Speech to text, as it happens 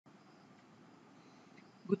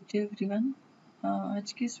Good day everyone.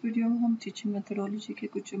 आज की इस वीडियो में हम टीचिंग मेथोडोलॉजी के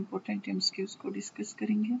कुछ इंपॉर्टेंट एमसीक्यूज को डिस्कस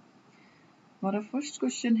करेंगे। हमारा फर्स्ट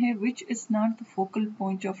क्वेश्चन है which is not the focal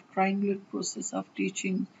point of triangular process of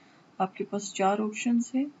teaching. आपके पास चार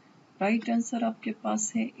ऑप्शंस है। राइट आंसर आपके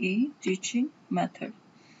पास है ए, teaching method.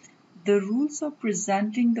 The rules of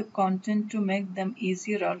presenting the content to make them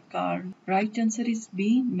easier are called. Right answer is B,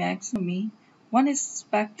 taxonomy. One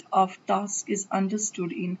aspect of task is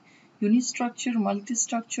understood in unistructure,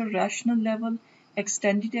 multistructure, rational level,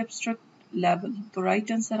 extended abstract level. तो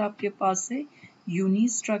right answer आपके पास है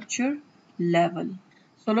unistructure level.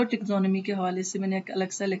 Solo taxonomy के हवाले से मैंने एक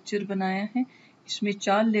अलग सा लेक्चर बनाया है। इसमें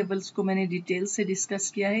 4 लेवल्स को मैंने डिटेल से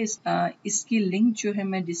डिस्कस किया है। इसकी लिंक जो है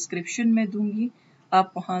मैं डिस्क्रिप्शन में दूंगी,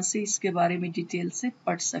 आप वहां से इसके बारे में डिटेल से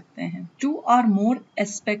पढ़ सकते हैं। 2 or more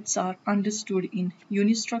aspects are understood in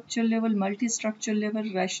unistructure level, multi-structure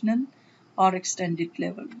level, rational और extended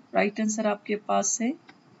level. राइट आंसर आपके पास है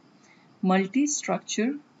multi-structure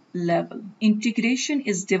level. Integration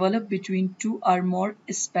is developed between 2 or more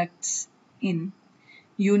aspects in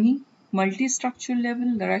uni, multi-structure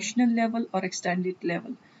level, rational level और extended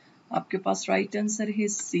level. आपके पास right answer है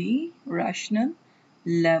C, rational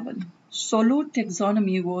level. Solo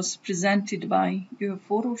taxonomy was presented by, you have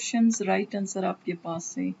 4 options, right answer आपके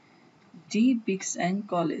पास है D, Biggs and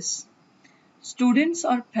Collis. Students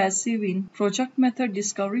are passive in project method,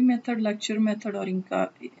 discovery method, lecture method और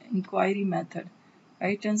inquiry method.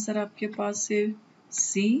 Right answer आपके पास है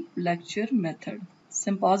C, lecture method.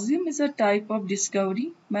 Symposium is a type of discovery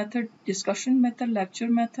method, discussion method,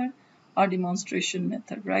 lecture method or demonstration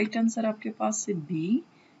method. Right answer आपके पास है B,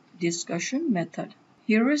 discussion method.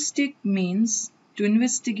 Heuristic means to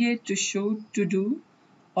investigate, to show, to do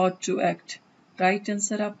or to act. Right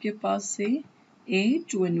answer आपके पास है A,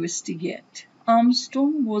 to investigate.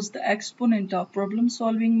 Armstrong was the exponent of problem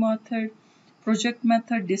solving method, project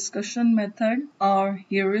method, discussion method or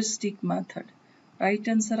heuristic method. Right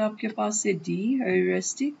answer आपके पास है D,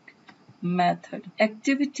 heuristic method.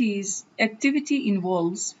 Activity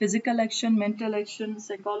involves physical action, mental action,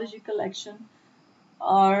 psychological action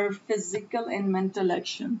और physical and mental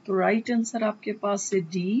action. तो right answer आपके पास है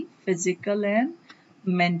D, physical and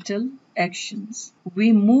mental actions.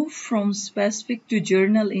 We move from specific to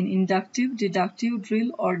journal in inductive, deductive, drill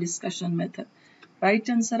और discussion method. Right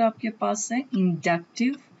answer आपके पास है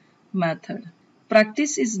inductive method.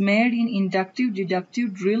 Practice is made in inductive, deductive,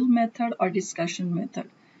 drill method और discussion method.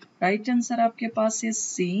 Right answer आपके पास है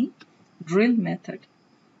सी, drill method.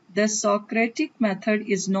 The Socratic method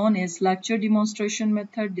is known as lecture demonstration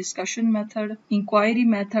method, discussion method, inquiry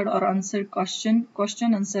method or question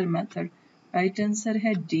answer method. Right answer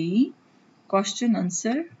है D, question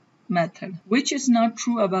answer method. Which is not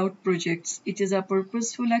true about projects. It is a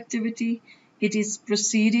purposeful activity. It is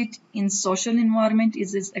proceeded in social environment.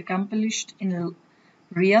 It is accomplished in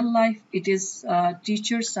real life. It is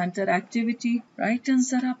teacher-centered activity. Right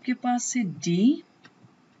answer आपके पास है D.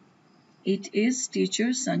 It is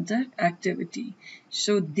teacher-centered activity.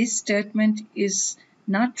 So this statement is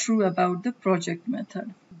not true about the project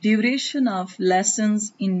method. Duration of lessons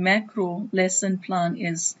in macro lesson plan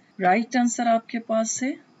is, right answer आपके पास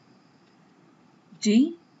है D,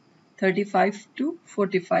 35 to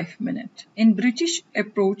 45 minutes. In British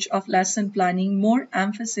approach of lesson planning, more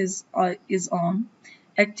emphasis is on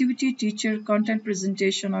activity, teacher, content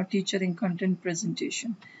presentation or teacher and content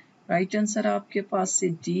presentation. Right answer आपके पास है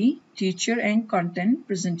D, teacher and content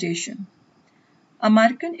presentation.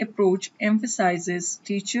 American approach emphasizes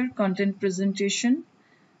teacher, content presentation,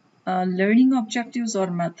 learning objectives और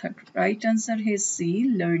method. Right answer है सी,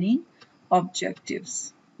 learning objectives.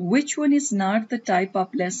 Which one is not the type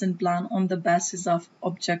of lesson plan on the basis of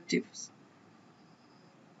objectives?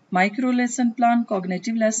 Micro lesson plan,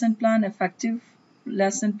 cognitive lesson plan, affective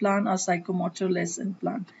lesson plan or psychomotor lesson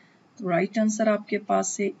plan? Right answer आपके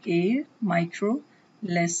पास है ए, micro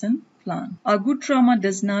lesson plan. A good drama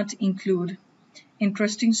does not include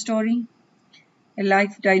interesting story, a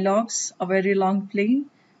life dialogues, a very long play,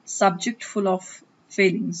 subject full of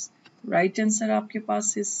feelings. Right answer आपके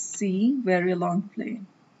पास है सी, very long play.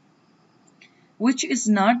 Which is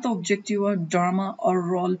not the objective of drama or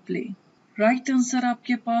role play? Right answer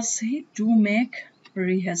आपके पास है to make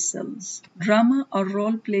rehearsals. Drama or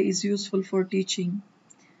role play is useful for teaching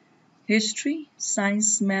history, science,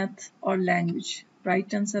 math और language.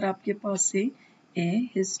 Right answer आपके पास है ए,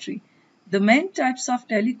 history. The main types of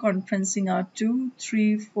teleconferencing are 2,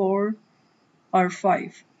 3, 4 और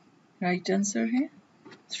 5। Right answer है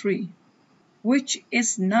 3। Which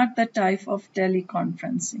is not the type of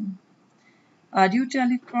teleconferencing? Audio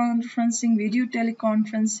teleconferencing, video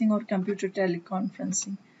teleconferencing और computer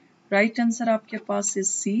teleconferencing? Right answer आपके पास है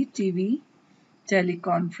सी, TV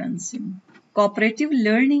teleconferencing. Cooperative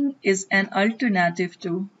learning is an alternative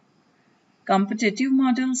to competitive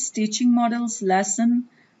models, teaching models, lesson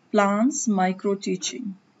plans, micro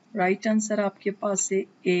teaching. Right answer आपके पास है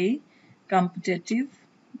A, competitive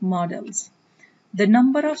models. The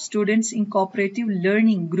number of students in cooperative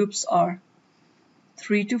learning groups are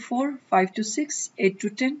 3 to 4, 5 to 6, 8 to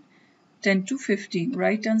 10, 10 to 15.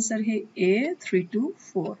 Right answer है A, 3 to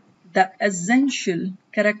 4. The essential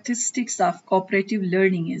characteristics of cooperative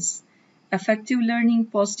learning is effective learning,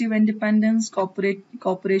 positive independence,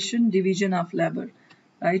 cooperation, division of labor.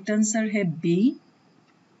 Right answer है B,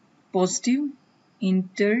 positive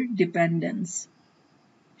interdependence.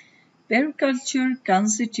 Peer culture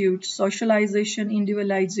constitutes socialization,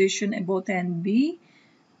 individualization, both A and B,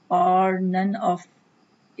 or none of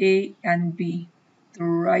A and B. The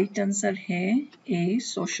right answer है A,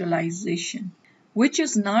 socialization. Which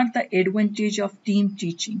is not the advantage of team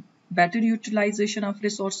teaching? Better utilization of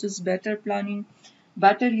resources, better planning,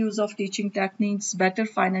 better use of teaching techniques, better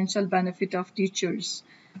financial benefit of teachers.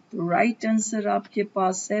 The right answer आपके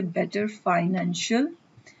पास है better financial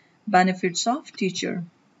benefits of teacher.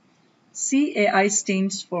 CAI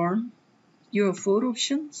stands for, you have 4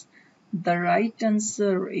 options. The right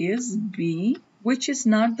answer is B, which is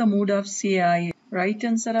not the mood of CAI. Right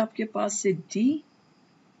answer आपके पास है D,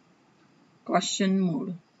 question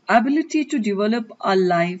mode. Ability to develop a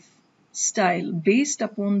lifestyle based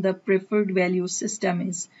upon the preferred value system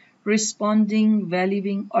is responding,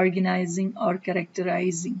 valuing, organizing or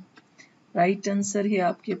characterizing. Right answer है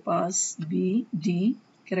आपके पास B, D,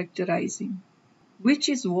 characterizing. Which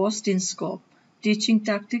is vast in scope? Teaching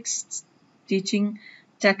tactics, teaching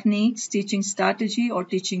techniques, teaching strategy or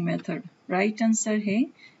teaching method? Right answer है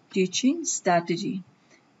teaching strategy.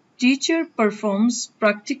 Teacher performs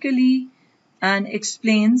practically and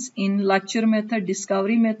explains in lecture method,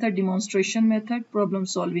 discovery method, demonstration method, problem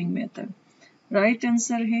solving method. Right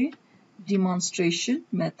answer है demonstration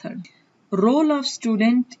method. Role of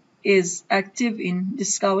student is active in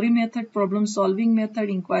discovery method, problem solving method,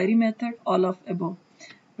 inquiry method, all of above.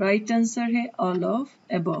 Right answer है all of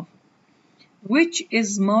above. Which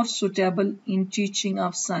is more suitable in teaching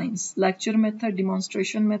of science? Lecture method,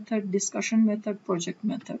 demonstration method, discussion method, project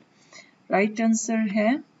method. Right answer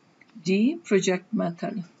है D, project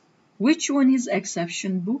method. Which one is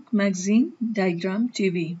exception? Book, magazine, diagram,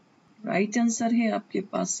 TV. Right answer है आपके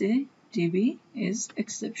पास है TV is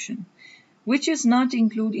exception. Which is not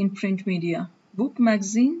included in print media? Book,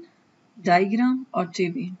 magazine, diagram or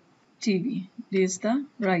TV? TV. This is the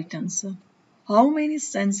right answer. How many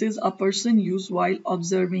senses a person uses while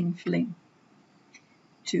observing film?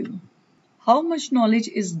 2. How much knowledge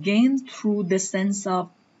is gained through the sense of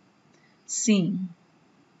seeing?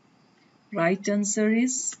 Right answer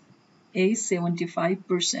is A,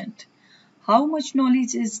 75%. How much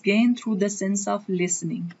knowledge is gained through the sense of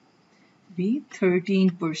listening? B,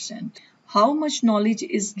 13%. How much knowledge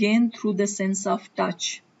is gained through the sense of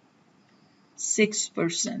touch?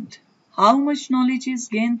 6%. How much knowledge is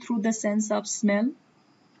gained through the sense of smell?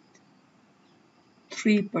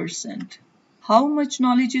 3%. How much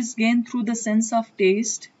knowledge is gained through the sense of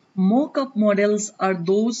taste? Mock-up models are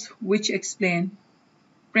those which explain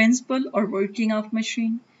principle or working of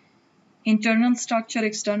machine, internal structure,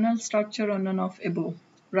 external structure, or none of above.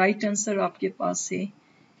 Right answer आपके पास है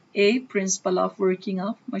A, principle of working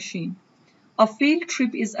of machine. A field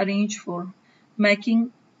trip is arranged for.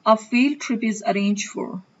 A field trip is arranged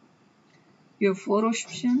for. You have 4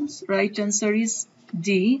 options. Right answer is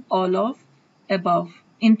D, all of above.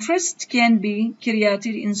 Interest can be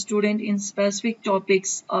created in student in specific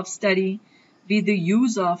topics of study with the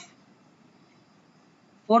use of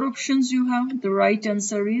 4 options you have. The right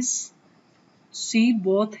answer is C,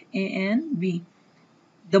 both A and B.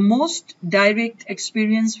 The most direct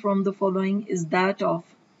experience from the following is that of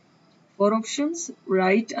 4 options.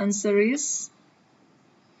 Right answer is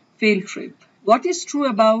field trip. What is true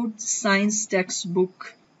about science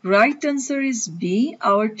textbook? Right answer is B.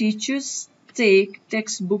 Our teachers take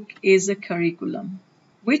textbook as a curriculum.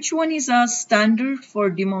 Which one is a standard for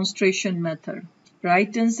demonstration method?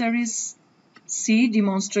 Right answer is C.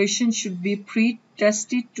 Demonstration should be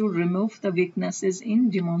pre-tested to remove the weaknesses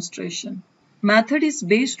in demonstration. Method is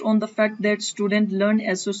based on the fact that students learn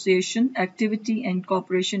association, activity and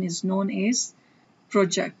cooperation is known as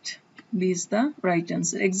project. B is the right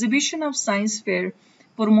answer. Exhibition of science fair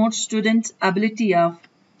promotes students' ability of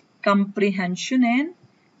comprehension and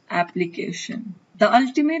application. The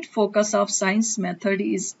ultimate focus of science method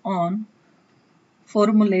is on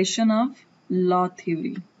formulation of law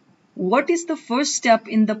theory. What is the first step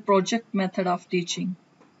in the project method of teaching?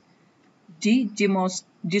 D.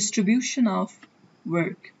 Distribution of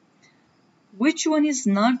work. Which one is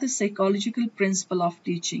not the psychological principle of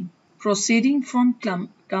teaching? Proceeding from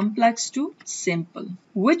complex to simple.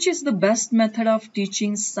 Which is the best method of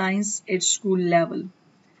teaching science at school level?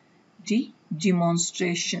 D.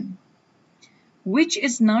 Demonstration. Which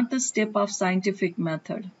is not the step of scientific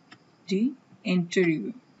method? D.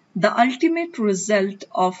 Interview. The ultimate result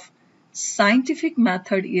of scientific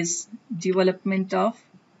method is development of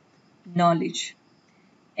knowledge.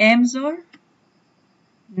 Aims are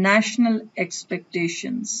national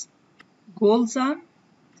expectations. Goals are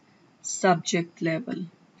subject level.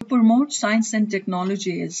 To promote science and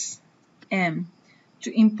technology is aim.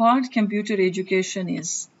 To impart computer education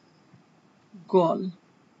is goal.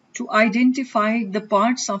 To identify the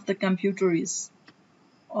parts of the computer is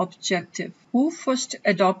objective. Who first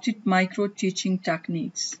adopted micro teaching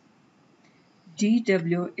techniques?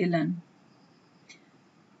 D.W. Allen.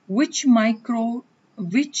 Which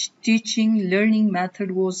teaching learning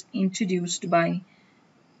method was introduced by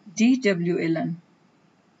D.W. Allen?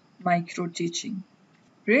 Micro teaching.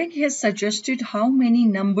 Greg has suggested how many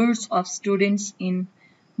numbers of students in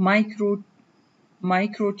micro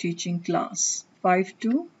teaching class? 5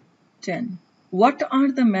 to 10. What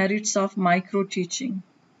are the merits of micro teaching?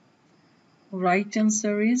 Right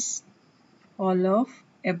answer is all of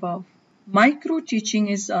above. Micro teaching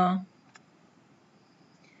is a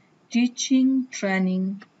teaching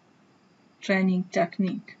training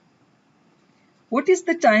technique. What is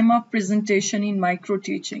the time of presentation in micro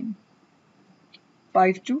teaching?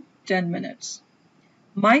 5 to 10 minutes.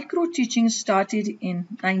 Micro teaching started in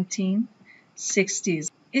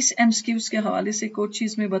 1960s. इस MCQs के हवाले से कुछ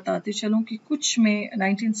चीज़ मैं बताते चलूँ कि कुछ में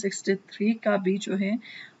 1963 का भी जो है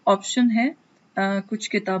ऑप्शन है कुछ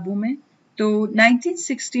किताबों में। तो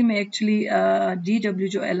 1960 में एक्चुअली D.W.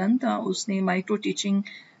 जो एलन था उसने माइक्रो टीचिंग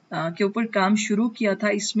के ऊपर काम शुरू किया था।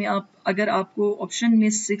 इसमें आप अगर आपको ऑप्शन में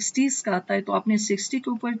 60s का आता है तो आपने 60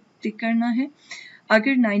 के ऊपर टिक करना है।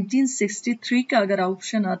 अगर 1963 का अगर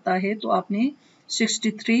ऑप्शन आता है तो आपने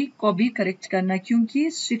 63 को भी करेक्ट करना क्योंकि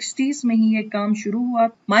 60s में ही ये काम शुरू हुआ।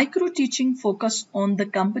 Micro teaching focus on the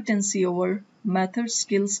competency over method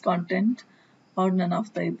skills content और none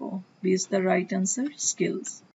of the above. B is the right answer, skills.